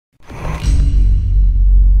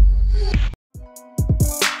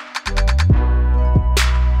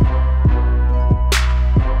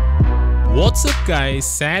guys,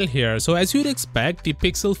 Sal here. So as you'd expect, the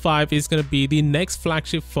Pixel 5 is gonna be the next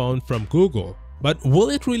flagship phone from Google. But will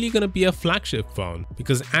it really gonna be a flagship phone?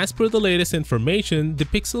 Because as per the latest information, the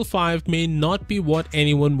Pixel 5 may not be what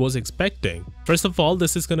anyone was expecting. First of all,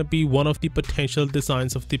 this is gonna be one of the potential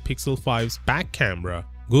designs of the Pixel 5's back camera.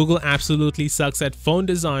 Google absolutely sucks at phone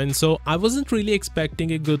design, so I wasn't really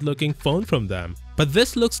expecting a good looking phone from them. But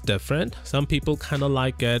this looks different. Some people kinda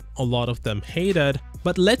like it, a lot of them hate it.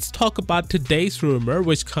 But let's talk about today's rumor,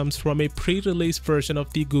 which comes from a pre-release version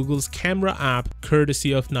of the Google's camera app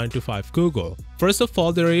courtesy of 9to5Google. First of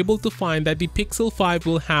all, they're able to find that the Pixel 5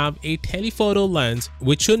 will have a telephoto lens,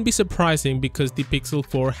 which shouldn't be surprising because the Pixel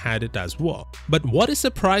 4 had it as well. But what is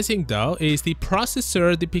surprising though is the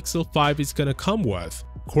processor the Pixel 5 is gonna come with.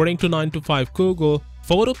 According to 9to5Google,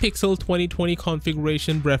 PhotoPixel 2020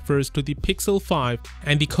 configuration refers to the Pixel 5,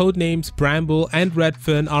 and the codenames Bramble and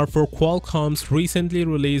Redfin are for Qualcomm's recently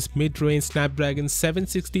released mid-range Snapdragon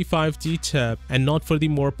 765G chip and not for the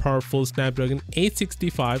more powerful Snapdragon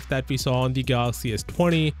 865 that we saw on the Galaxy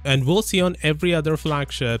S20 and we'll see on every other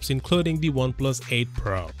flagships including the OnePlus 8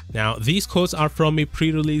 Pro. Now, these codes are from a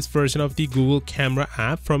pre-release version of the Google camera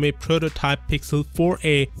app from a prototype Pixel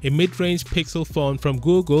 4a, a mid-range Pixel phone from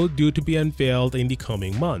Google due to be unveiled in the coming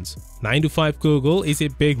months. 9to5Google is a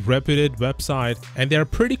big reputed website and they are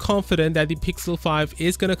pretty confident that the Pixel 5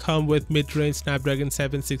 is gonna come with mid-range Snapdragon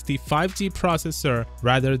 765G processor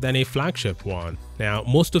rather than a flagship one. Now,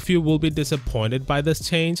 most of you will be disappointed by this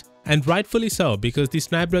change, and rightfully so, because the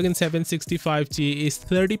Snapdragon 765G is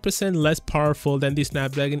 30% less powerful than the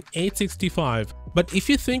Snapdragon 865. But if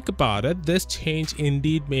you think about it, this change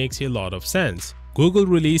indeed makes a lot of sense. Google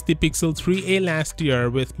released the Pixel 3a last year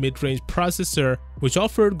with mid-range processor, which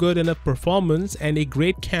offered good enough performance and a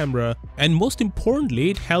great camera, and most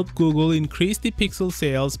importantly, it helped Google increase the Pixel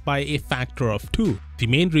sales by a factor of 2. The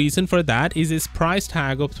main reason for that is its price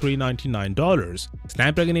tag of $399.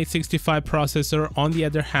 Snapdragon 865 processor, on the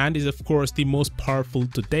other hand, is of course the most powerful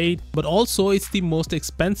to date, but also it's the most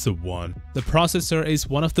expensive one. The processor is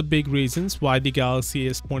one of the big reasons why the Galaxy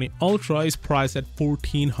S20 Ultra is priced at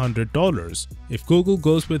 $1,400. If Google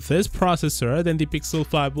goes with this processor, then the Pixel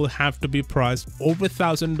 5 will have to be priced over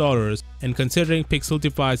 $1,000, and considering Pixel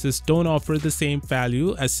devices don't offer the same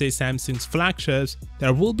value as say Samsung's flagships,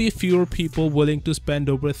 there will be fewer people willing to spend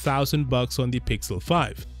over $1,000 on the Pixel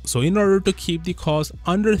 5. So in order to keep the cost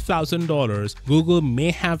under $1,000, Google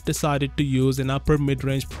may have decided to use an upper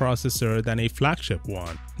mid-range processor than a flagship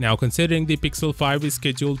one. Now, considering the Pixel 5 is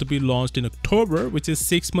scheduled to be launched in October, which is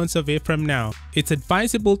 6 months away from now, it's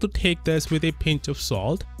advisable to take this with a pinch of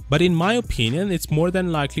salt. But in my opinion, it's more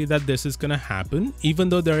than likely that this is gonna happen, even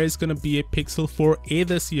though there is gonna be a Pixel 4a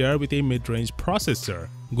this year with a mid-range processor.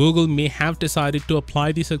 Google may have decided to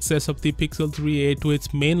apply the success of the Pixel 3a to its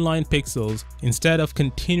mainline Pixels instead of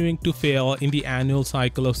continuing to fail in the annual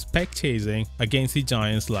cycle of spec chasing against the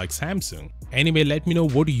giants like Samsung. Anyway, let me know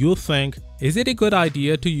what you think. Is it a good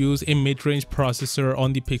idea to use a mid-range processor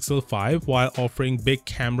on the Pixel 5 while offering big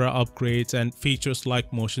camera upgrades and features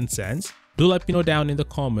like motion sense? Do let me know down in the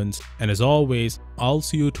comments, and as always, I'll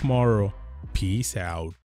see you tomorrow. Peace out.